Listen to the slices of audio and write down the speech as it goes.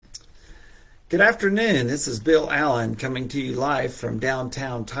Good afternoon. This is Bill Allen coming to you live from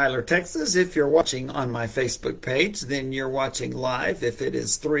downtown Tyler, Texas. If you're watching on my Facebook page, then you're watching live if it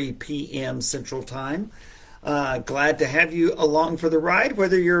is 3 p.m. Central Time. Glad to have you along for the ride,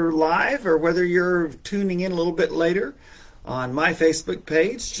 whether you're live or whether you're tuning in a little bit later on my Facebook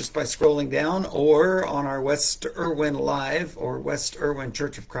page just by scrolling down, or on our West Erwin Live or West Erwin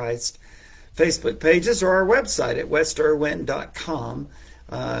Church of Christ Facebook pages, or our website at westerwin.com.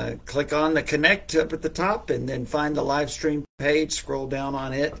 Click on the connect up at the top and then find the live stream page. Scroll down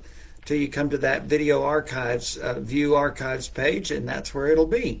on it till you come to that video archives, view archives page, and that's where it'll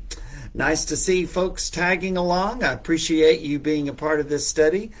be. Nice to see folks tagging along. I appreciate you being a part of this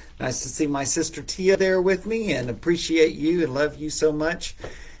study. Nice to see my sister Tia there with me, and appreciate you and love you so much.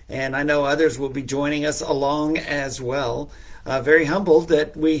 And I know others will be joining us along as well. Very humbled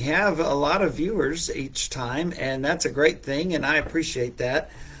that we have a lot of viewers each time, and that's a great thing, and I appreciate that.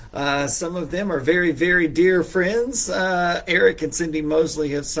 Some of them are very, very dear friends. Eric and Cindy Mosley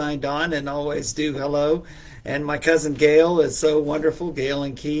have signed on and always do hello. And my cousin Gail is so wonderful, Gail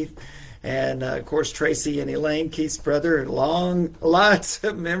and Keith. And, of course, Tracy and Elaine, Keith's brother. Lots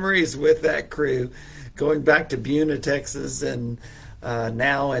of memories with that crew, going back to Buna, Texas, and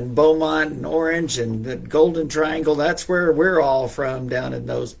now in Beaumont and Orange and the Golden Triangle. That's where we're all from, down in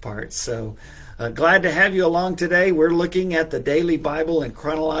those parts. So glad to have you along today. We're looking at the Daily Bible in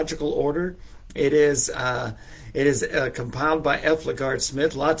chronological order. It is compiled by F. LaGard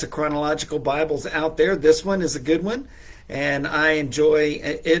Smith. Lots of chronological Bibles out there. This one is a good one, and I enjoy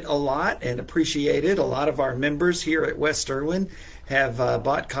it a lot and appreciate it. A lot of our members here at West Erwin have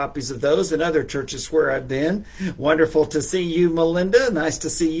bought copies of those in other churches where I've been. Wonderful to see you, Melinda. Nice to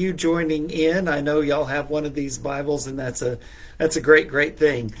see you joining in. I know y'all have one of these Bibles, and that's a great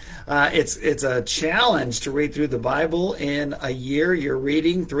thing. It's a challenge to read through the Bible in a year. You're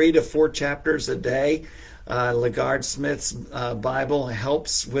reading 3 to 4 chapters a day. LaGard Smith's Bible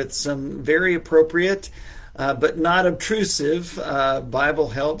helps with some very appropriate but not obtrusive Bible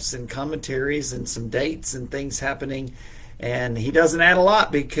helps and commentaries and some dates and things happening. And he doesn't add a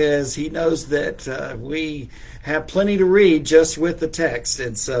lot because he knows that we have plenty to read just with the text.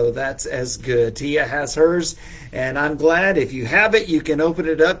 And so that's as good. Tia has hers, and I'm glad. If you have it, you can open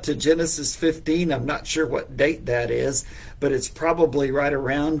it up to Genesis 15. I'm not sure what date that is, but it's probably right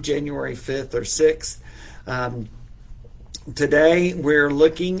around January 5th or 6th. Today, we're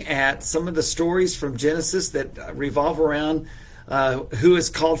looking at some of the stories from Genesis that revolve around who is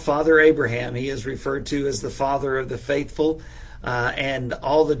called Father Abraham. He is referred to as the father of the faithful. And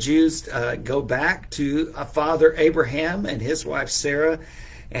all the Jews go back to Father Abraham and his wife Sarah.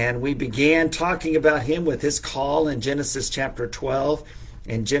 And we began talking about him with his call in Genesis chapter 12.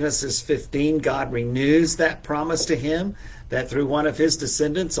 In Genesis 15, God renews that promise to him that through one of his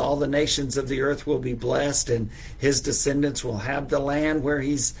descendants, all the nations of the earth will be blessed, and his descendants will have the land where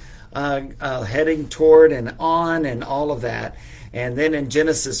he's heading toward and on, and all of that. And then in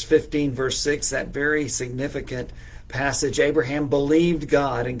Genesis 15, verse 6, that very significant passage, Abraham believed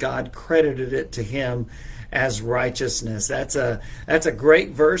God, and God credited it to him as righteousness. That's a great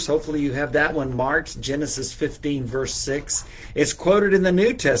verse. Hopefully you have that one marked, Genesis 15, verse 6. It's quoted in the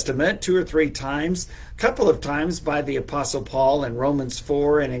New Testament 2 or 3 times, a couple of times by the Apostle Paul in Romans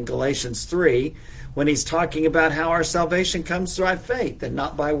 4 and in Galatians 3, when he's talking about how our salvation comes by faith and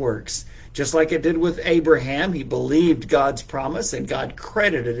not by works. Just like it did with Abraham, he believed God's promise and God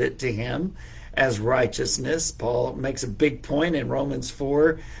credited it to him as righteousness. Paul makes a big point in Romans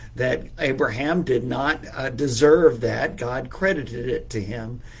 4 that Abraham did not deserve that. God credited it to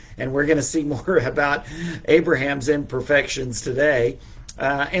him. And we're going to see more about Abraham's imperfections today.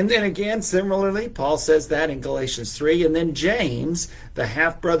 And then again, similarly, Paul says that in Galatians 3. And then James, the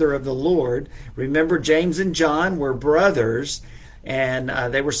half-brother of the Lord. Remember, James and John were brothers, and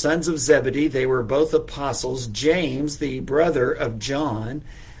they were sons of Zebedee. They were both apostles. James, the brother of John,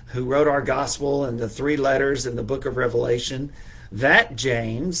 who wrote our gospel and the 3 letters in the book of Revelation. That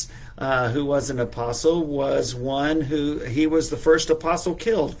James, who was an apostle, was one he was the first apostle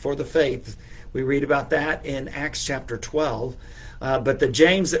killed for the faith. We read about that in Acts chapter 12. But the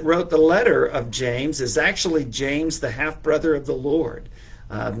James that wrote the letter of James is actually James, the half-brother of the Lord.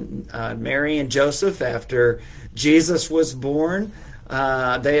 Mary and Joseph, after Jesus was born,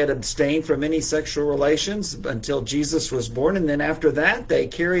 they had abstained from any sexual relations until Jesus was born. And then after that, they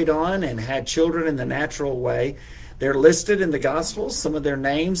carried on and had children in the natural way. They're listed in the Gospels, some of their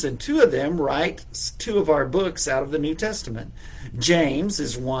names, and 2 of them write 2 of our books out of the New Testament. James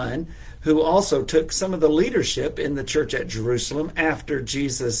is one who also took some of the leadership in the church at Jerusalem after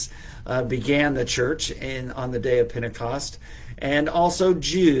Jesus began the church on the day of Pentecost. and also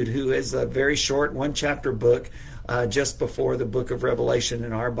Jude, who is a very short one-chapter book just before the book of Revelation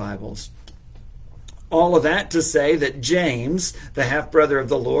in our Bibles. All of that to say that James, the half-brother of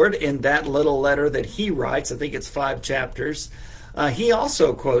the Lord, in that little letter that he writes, I think it's 5 chapters, he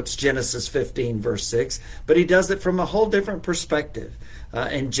also quotes Genesis 15, verse 6, but he does it from a whole different perspective.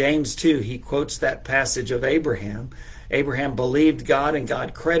 In James 2, he quotes that passage of Abraham. Abraham believed God, and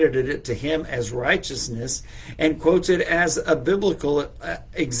God credited it to him as righteousness, and quotes it as a biblical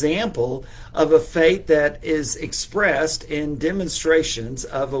example of a faith that is expressed in demonstrations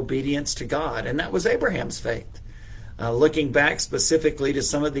of obedience to God. And that was Abraham's faith. Looking back specifically to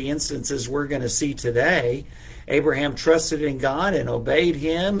some of the instances we're going to see today, Abraham trusted in God and obeyed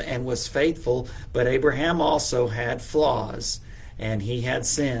him and was faithful, but Abraham also had flaws. And he had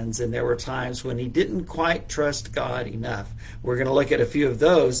sins, and there were times when he didn't quite trust God enough. We're going to look at a few of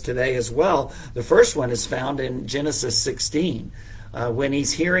those today as well. The first one is found in Genesis 16. When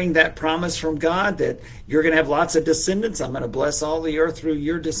he's hearing that promise from God that you're going to have lots of descendants, I'm going to bless all the earth through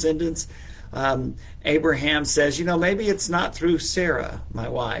your descendants. Abraham says, maybe it's not through Sarah, my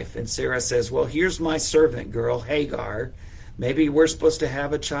wife. And Sarah says, well, here's my servant girl, Hagar. Maybe we're supposed to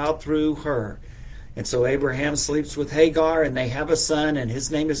have a child through her. And so Abraham sleeps with Hagar, and they have a son, and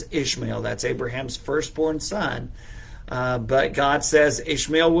his name is Ishmael. That's Abraham's firstborn son. But God says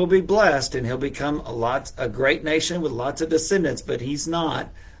Ishmael will be blessed, and he'll become a great nation with lots of descendants, but he's not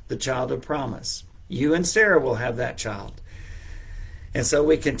the child of promise. You and Sarah will have that child. And so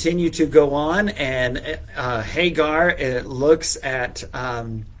we continue to go on, and Hagar looks at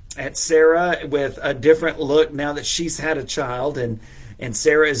Sarah with a different look now that she's had a child, and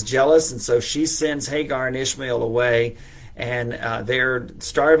Sarah is jealous, and so she sends Hagar and Ishmael away, and they're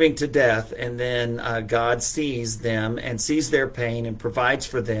starving to death. And then God sees them and sees their pain and provides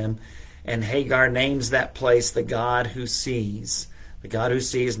for them. And Hagar names that place the God who sees. The God who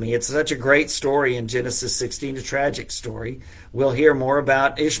sees me. It's such a great story in Genesis 16, a tragic story. We'll hear more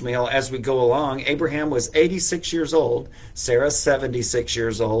about Ishmael as we go along. Abraham was 86 years old, Sarah 76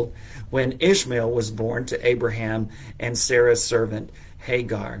 years old, when Ishmael was born to Abraham and Sarah's servant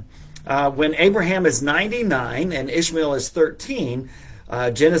Hagar. When Abraham is 99 and Ishmael is 13,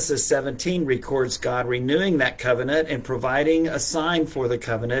 Genesis 17 records God renewing that covenant and providing a sign for the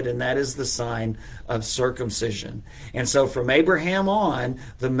covenant, and that is the sign of circumcision. And so from Abraham on,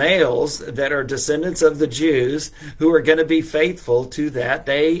 the males that are descendants of the Jews who are going to be faithful to that,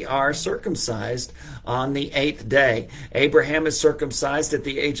 they are circumcised on the 8th day. Abraham is circumcised at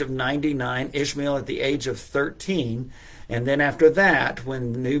the age of 99, Ishmael at the age of 13. And then after that,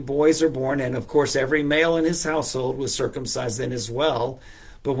 when new boys are born, and of course every male in his household was circumcised then as well,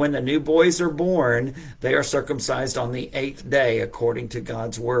 but when the new boys are born, they are circumcised on the 8th day according to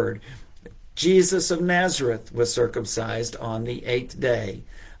God's word. Jesus of Nazareth was circumcised on the 8th day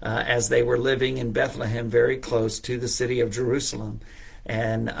as they were living in Bethlehem, very close to the city of Jerusalem.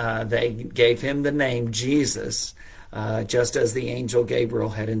 And they gave him the name Jesus, just as the angel Gabriel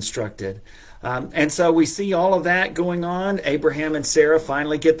had instructed. And so we see all of that going on. Abraham and Sarah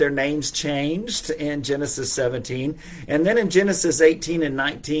finally get their names changed in Genesis 17. And then in Genesis 18 and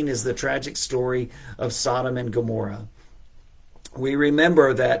 19 is the tragic story of Sodom and Gomorrah. We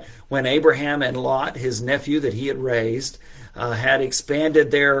remember that when Abraham and Lot, his nephew that he had raised, had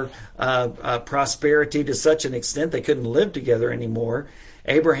expanded their prosperity to such an extent they couldn't live together anymore,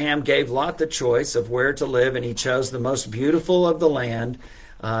 Abraham gave Lot the choice of where to live, and he chose the most beautiful of the land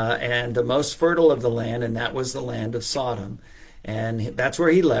and the most fertile of the land, and that was the land of Sodom. And that's where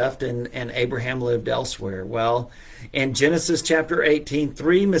he left, and Abraham lived elsewhere. Well, in Genesis chapter 18,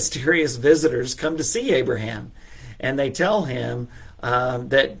 3 mysterious visitors come to see Abraham, and they tell him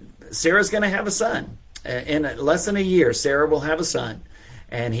that Sarah's going to have a son. In less than a year, Sarah will have a son,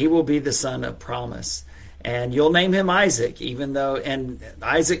 and he will be the son of promise. And you'll name him Isaac, and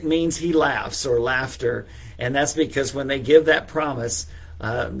Isaac means he laughs or laughter. And that's because when they give that promise,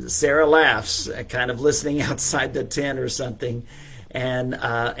 Sarah laughs, kind of listening outside the tent or something.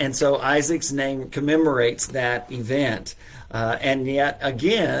 And so Isaac's name commemorates that event. And yet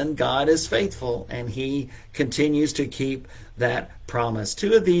again, God is faithful, and he continues to keep that promise.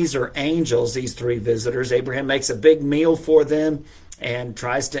 2 of these are angels, these 3 visitors. Abraham makes a big meal for them and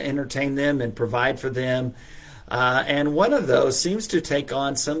tries to entertain them and provide for them. And one of those seems to take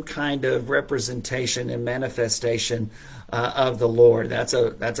on some kind of representation and manifestation of the Lord. That's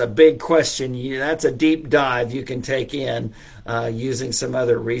a big question. That's a deep dive you can take in using some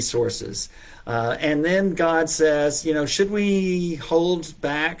other resources. And then God says, should we hold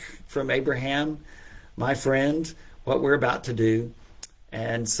back from Abraham, my friend, what we're about to do?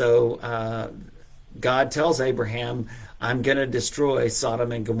 And so God tells Abraham, I'm going to destroy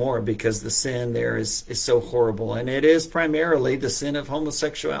Sodom and Gomorrah because the sin there is so horrible. And it is primarily the sin of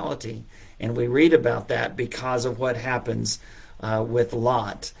homosexuality. And we read about that because of what happens with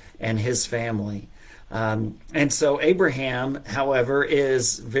Lot and his family. And so Abraham, however,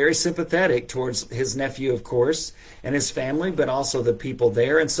 is very sympathetic towards his nephew, of course, and his family, but also the people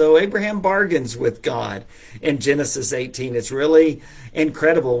there. And so Abraham bargains with God in Genesis 18. It's really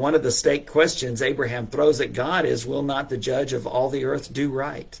incredible. One of the stake questions Abraham throws at God is, will not the judge of all the earth do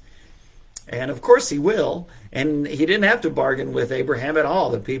right? And of course he will. And he didn't have to bargain with Abraham at all.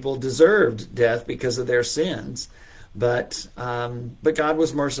 The people deserved death because of their sins. But God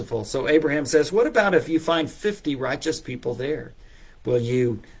was merciful. So Abraham says, what about if you find 50 righteous people there? Will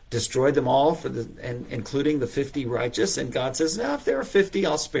you destroy them all, including the 50 righteous? And God says, no, if there are 50,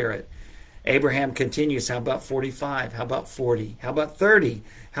 I'll spare it. Abraham continues, how about 45? How about 40? How about 30?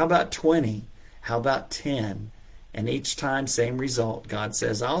 How about 20? How about 10? And each time, same result. God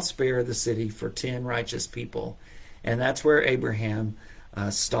says, I'll spare the city for 10 righteous people. And that's where Abraham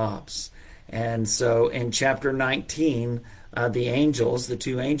stops. And so in chapter 19, the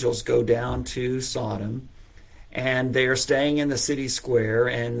two angels go down to Sodom, and they are staying in the city square,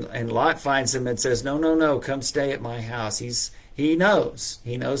 and Lot finds them and says, no, come stay at my house. He knows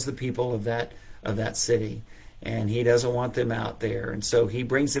the people of that city, and he doesn't want them out there. And so he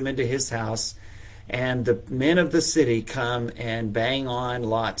brings them into his house, and the men of the city come and bang on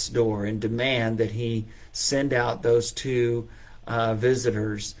Lot's door and demand that he send out those two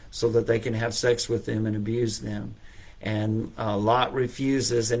visitors so that they can have sex with them and abuse them. And Lot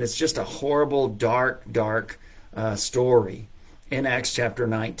refuses, and it's just a horrible, dark story in Acts chapter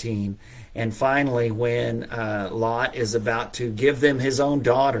 19. And finally, when Lot is about to give them his own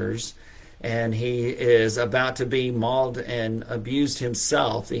daughters, and he is about to be mauled and abused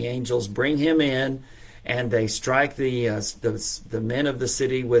himself, the angels bring him in, and they strike the men of the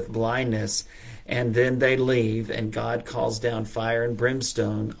city with blindness. And then they leave, and God calls down fire and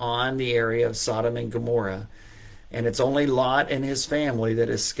brimstone on the area of Sodom and Gomorrah. And it's only Lot and his family that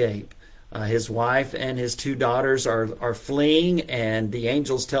escape. His wife and his two daughters are fleeing, and the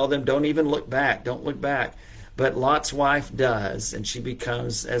angels tell them, don't even look back, don't look back. But Lot's wife does, and she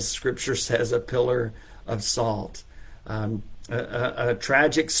becomes, as Scripture says, a pillar of salt. A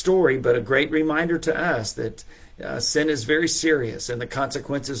tragic story, but a great reminder to us that sin is very serious and the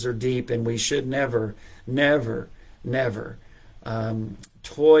consequences are deep, and we should never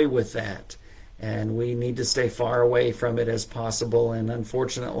toy with that. And we need to stay far away from it as possible. And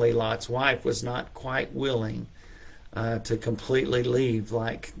unfortunately, Lot's wife was not quite willing to completely leave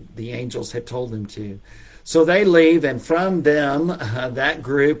like the angels had told him to. So they leave, and from them, that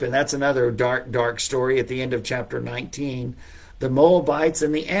group, and that's another dark story at the end of chapter 19, the Moabites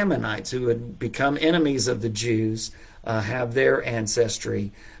and the Ammonites, who had become enemies of the Jews, have their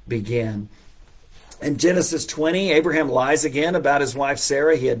ancestry begin. In Genesis 20, Abraham lies again about his wife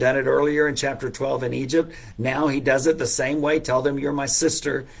Sarah. He had done it earlier in chapter 12 in Egypt. Now he does it the same way. Tell them you're my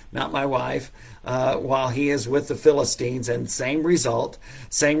sister, not my wife, while he is with the Philistines. And same result.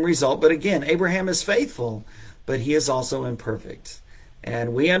 But again, Abraham is faithful, but he is also imperfect.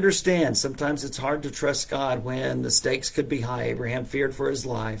 And we understand sometimes it's hard to trust God when the stakes could be high. Abraham feared for his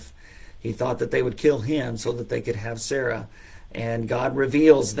life. He thought that they would kill him so that they could have Sarah. And God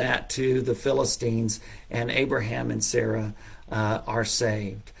reveals that to the Philistines, and Abraham and Sarah are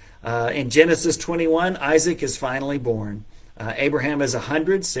saved. In Genesis 21, Isaac is finally born. Abraham is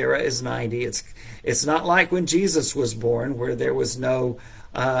 100, Sarah is 90. It's not like when Jesus was born, where there was no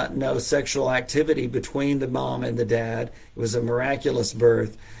sexual activity between the mom and the dad. It was a miraculous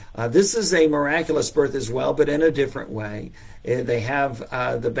birth. This is a miraculous birth as well, but in a different way. They have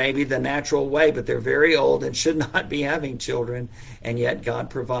the baby the natural way, but they're very old and should not be having children, and yet God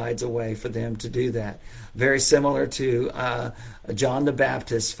provides a way for them to do that. Very similar to John the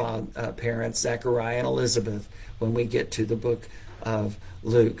Baptist's parents, Zechariah and Elizabeth, when we get to the book of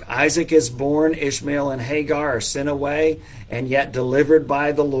Luke. Isaac is born, Ishmael and Hagar are sent away, and yet delivered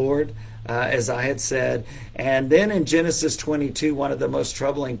by the Lord, as I had said. And then in Genesis 22, one of the most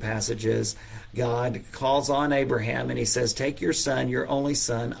troubling passages, God calls on Abraham and he says, take your son, your only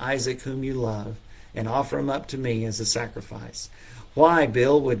son, Isaac, whom you love, and offer him up to me as a sacrifice. Why,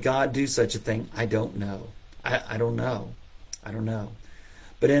 Bill, would God do such a thing? I don't know. I don't know.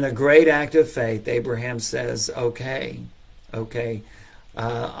 But in a great act of faith, Abraham says, okay.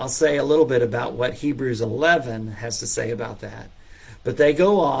 I'll say a little bit about what Hebrews 11 has to say about that. But they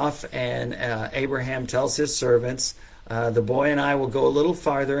go off, and Abraham tells his servants, the boy and I will go a little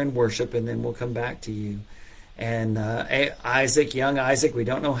farther and worship, and then we'll come back to you. And Isaac, young Isaac, we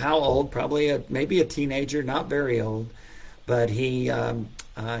don't know how old, probably maybe a teenager, not very old, But he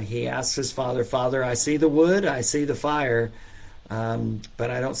asks his father, "Father, I see the wood, I see the fire, but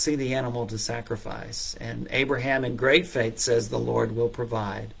I don't see the animal to sacrifice." And Abraham, in great faith, says, "The Lord will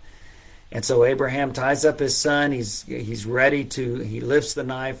provide." And so Abraham ties up his son. He's ready to. He lifts the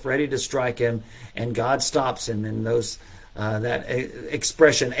knife, ready to strike him, and God stops him. And that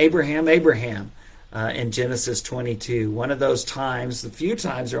expression, "Abraham, Abraham," in Genesis 22, one of those times, the few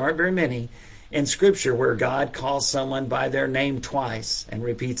times, there aren't very many, in Scripture where God calls someone by their name twice and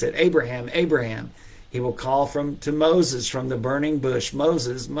repeats it, "Abraham, Abraham." He will call to Moses from the burning bush,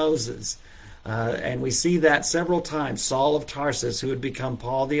 "Moses, Moses." And we see that several times. Saul of Tarsus, who would become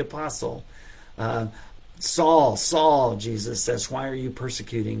Paul the Apostle. "Saul, Saul," Jesus says, "why are you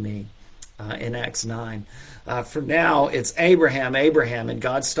persecuting me?" In Acts 9. For now, it's "Abraham, Abraham," and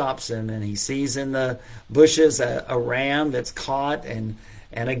God stops him, and he sees in the bushes a ram that's caught, and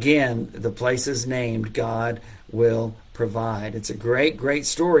again, the place is named, "God will provide." It's a great, great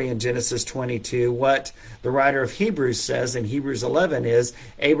story in Genesis 22. What the writer of Hebrews says in Hebrews 11 is,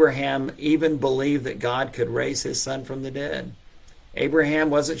 Abraham even believed that God could raise his son from the dead. Abraham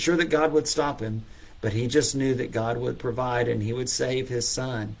wasn't sure that God would stop him, but he just knew that God would provide and he would save his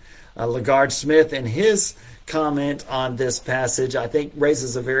son. LaGard Smith, in his comment on this passage, I think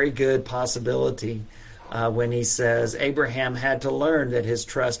raises a very good possibility when he says Abraham had to learn that his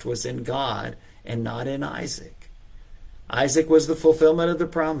trust was in God and not in Isaac. Isaac was the fulfillment of the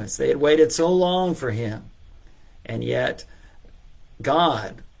promise. They had waited so long for him, and yet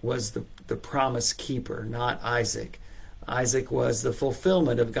God was the promise keeper, not Isaac. Isaac was the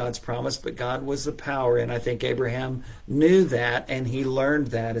fulfillment of God's promise, but God was the power, and I think Abraham knew that, and he learned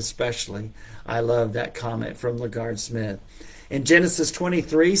that especially. I love that comment from LaGard Smith. In Genesis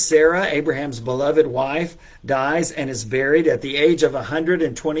 23, Sarah, Abraham's beloved wife, dies and is buried at the age of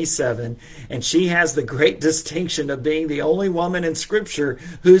 127, and she has the great distinction of being the only woman in Scripture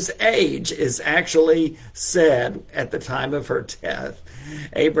whose age is actually said at the time of her death.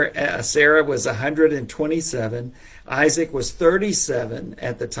 Sarah was 127, Isaac was 37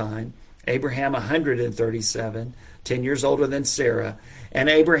 at the time, Abraham 137, 10 years older than Sarah. And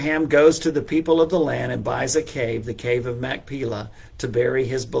Abraham goes to the people of the land and buys a cave, the cave of Machpelah, to bury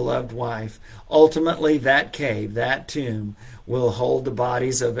his beloved wife. Ultimately, that cave, that tomb, will hold the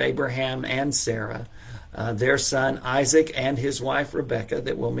bodies of Abraham and Sarah, their son Isaac and his wife Rebekah,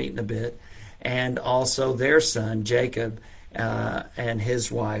 that we'll meet in a bit, and also their son Jacob and his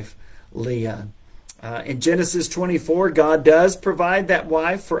wife Leah. In Genesis 24, God does provide that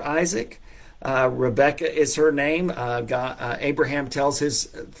wife for Isaac. Rebekah is her name. Abraham tells his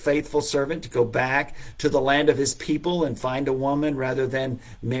faithful servant to go back to the land of his people and find a woman rather than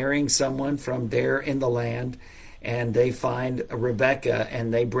marrying someone from there in the land. And they find Rebekah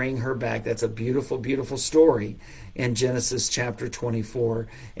and they bring her back. That's a beautiful, beautiful story in Genesis chapter 24.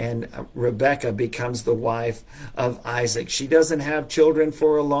 And Rebekah becomes the wife of Isaac. She doesn't have children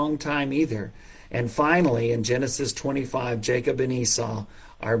for a long time either. And finally, in Genesis 25, Jacob and Esau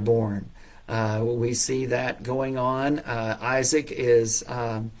are born. We see that going on. Isaac is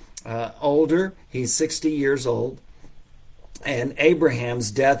older. He's 60 years old. And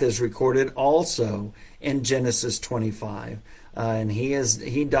Abraham's death is recorded also in Genesis 25. And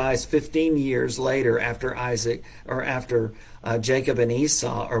he dies 15 years later after Jacob and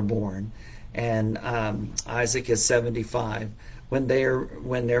Esau are born. And Isaac is 75 when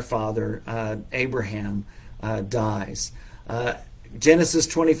their father Abraham dies. Genesis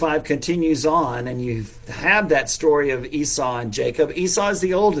 25 continues on, and you have that story of Esau and Jacob. Esau is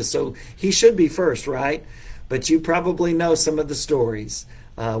the oldest, so he should be first, right? But you probably know some of the stories.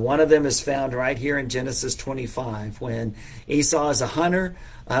 One of them is found right here in Genesis 25, when Esau is a hunter,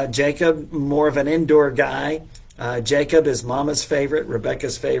 Jacob more of an indoor guy. Jacob is mama's favorite,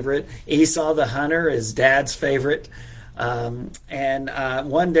 Rebekah's favorite. Esau the hunter is dad's favorite.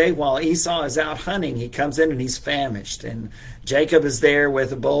 One day while Esau is out hunting, he comes in and he's famished. And Jacob is there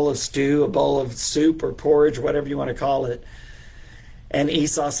with a bowl of stew, a bowl of soup or porridge, whatever you want to call it. And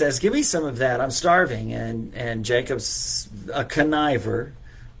Esau says, "Give me some of that, I'm starving." And Jacob's a conniver.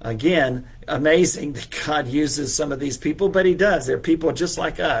 Again, amazing that God uses some of these people, but he does. They're people just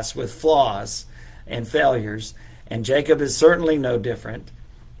like us with flaws and failures. And Jacob is certainly no different.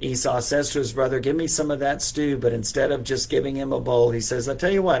 Esau says to his brother, "Give me some of that stew," but instead of just giving him a bowl, he says, "I'll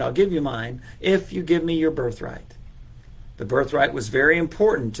tell you what, I'll give you mine if you give me your birthright." The birthright was very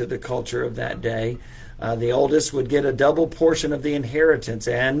important to the culture of that day. The oldest would get a double portion of the inheritance,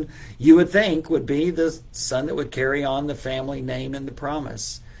 and you would think would be the son that would carry on the family name and the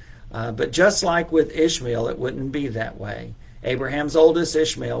promise. But just like with Ishmael, it wouldn't be that way. Abraham's oldest,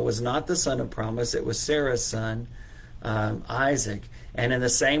 Ishmael, was not the son of promise. It was Sarah's son. Isaac. And in the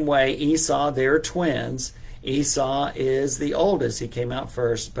same way, Esau, they're twins. Esau is the oldest. He came out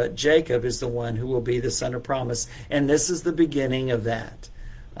first, but Jacob is the one who will be the son of promise. And this is the beginning of that.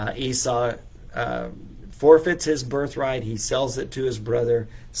 Esau forfeits his birthright. He sells it to his brother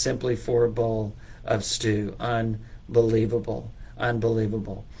simply for a bowl of stew. Unbelievable.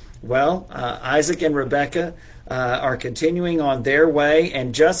 Unbelievable. Well, Isaac and Rebekah are continuing on their way,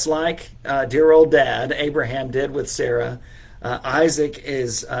 and just like dear old dad Abraham did with Sarah, Isaac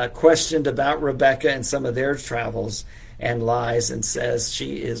is questioned about Rebekah and some of their travels and lies and says,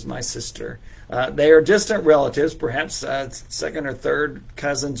 she is my sister. They are distant relatives, perhaps second or third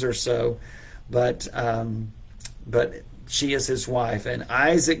cousins or so, but she is his wife. And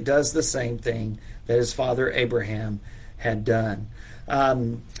Isaac does the same thing that his father Abraham had done.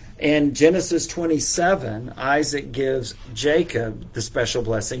 In Genesis 27, Isaac gives Jacob the special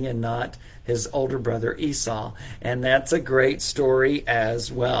blessing and not his older brother Esau. And that's a great story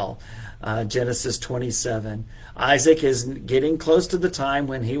as well. Genesis 27. Isaac is getting close to the time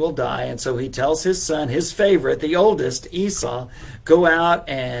when he will die, and so he tells his son, his favorite, the oldest, Esau, go out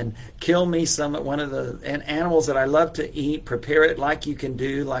and kill me one of the animals that I love to eat, prepare it like you can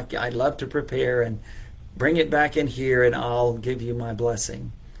do, like I love to prepare, and bring it back in here, and I'll give you my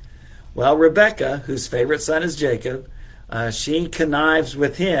blessing. Well, Rebekah, whose favorite son is Jacob, she connives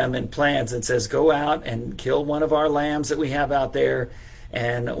with him and plans and says, go out and kill one of our lambs that we have out there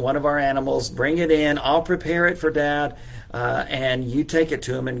and one of our animals, bring it in, I'll prepare it for Dad, and you take it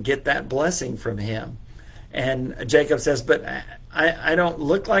to him and get that blessing from him. And Jacob says, but I don't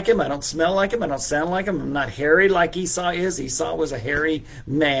look like him, I don't smell like him, I don't sound like him, I'm not hairy like Esau is. Esau was a hairy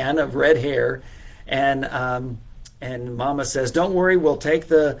man of red hair. And Mama says, don't worry, we'll take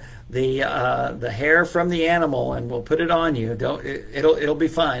the hair from the animal and we'll put it on you. It'll be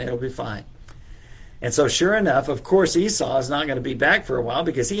fine, it'll be fine. And so sure enough, of course, Esau is not going to be back for a while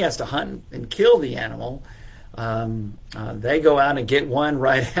because he has to hunt and kill the animal. They go out and get one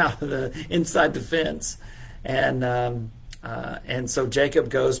right out of inside the fence. And so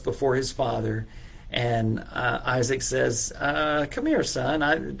Jacob goes before his father, and Isaac says, come here, son.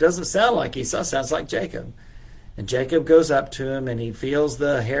 It doesn't sound like Esau, sounds like Jacob. And Jacob goes up to him, and he feels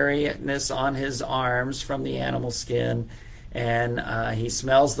the hairiness on his arms from the animal skin, and he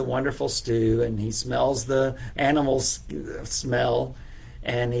smells the wonderful stew, and he smells the animal's smell,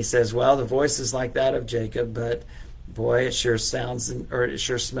 and he says, well, the voice is like that of Jacob, but boy, it sure sounds, or it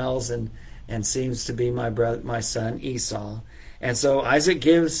sure smells and seems to be my son Esau. And so Isaac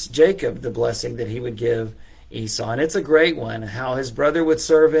gives Jacob the blessing that he would give Esau, and it's a great one, how his brother would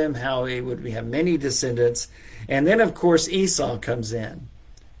serve him, how he would have many descendants. And then, of course, Esau comes in,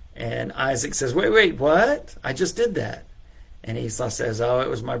 and Isaac says, wait, what? I just did that. And Esau says, oh, it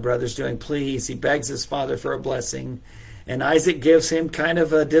was my brother's doing. Please. He begs his father for a blessing. And Isaac gives him kind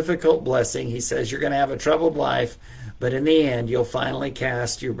of a difficult blessing. He says, you're going to have a troubled life, but in the end, you'll finally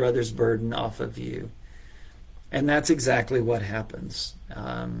cast your brother's burden off of you. And that's exactly what happens.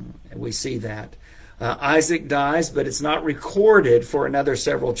 We see that. Isaac dies, but it's not recorded for another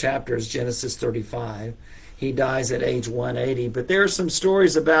several chapters, Genesis 35. He dies at age 180. But there are some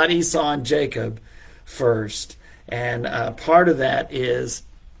stories about Esau and Jacob first. And part of that is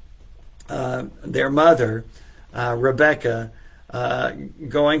their mother, Rebekah,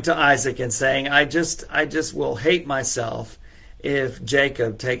 going to Isaac and saying, I just will hate myself if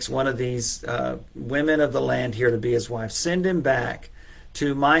Jacob takes one of these women of the land here to be his wife. Send him back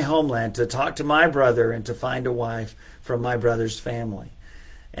to my homeland to talk to my brother and to find a wife from my brother's family.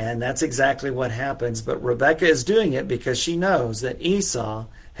 And that's exactly what happens. But Rebekah is doing it because she knows that Esau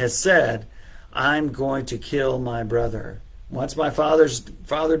has said, I'm going to kill my brother. Once my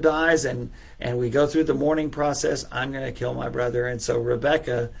father dies and we go through the mourning process, I'm going to kill my brother. And so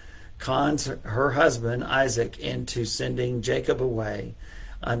Rebekah cons her husband, Isaac, into sending Jacob away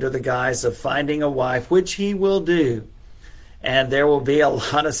under the guise of finding a wife, which he will do. And there will be a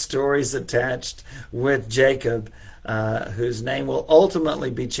lot of stories attached with Jacob, whose name will ultimately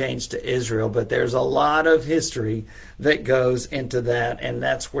be changed to Israel. But there's a lot of history that goes into that, and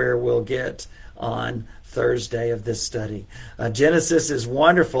that's where we'll get on Thursday of this study. Genesis is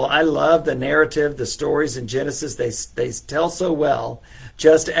wonderful. I love the narrative, the stories in Genesis. They tell so well,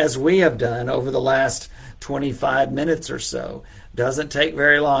 just as we have done over the last 25 minutes or so. Doesn't take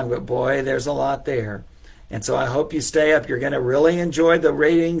very long, but boy, there's a lot there. And so I hope you stay up. You're going to really enjoy the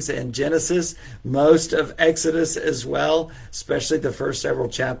readings in Genesis, most of Exodus as well, especially the first several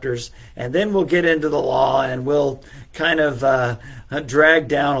chapters. And then we'll get into the law and we'll kind of drag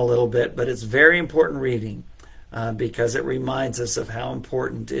down a little bit. But it's very important reading because it reminds us of how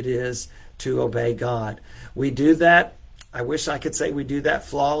important it is to obey God. We do that. I wish I could say we do that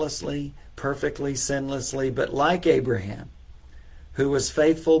flawlessly, perfectly, sinlessly, but like Abraham, who was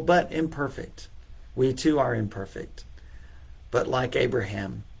faithful but imperfect, we too are imperfect. But like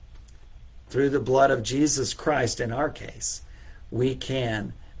Abraham, through the blood of Jesus Christ in our case, we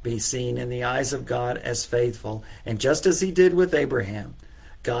can be seen in the eyes of God as faithful. And just as he did with Abraham,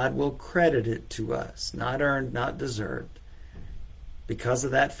 God will credit it to us, not earned, not deserved. Because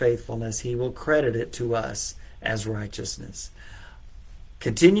of that faithfulness, he will credit it to us as righteousness.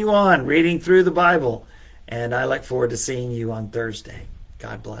 Continue on reading through the Bible, and I look forward to seeing you on Thursday.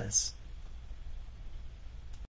 God bless.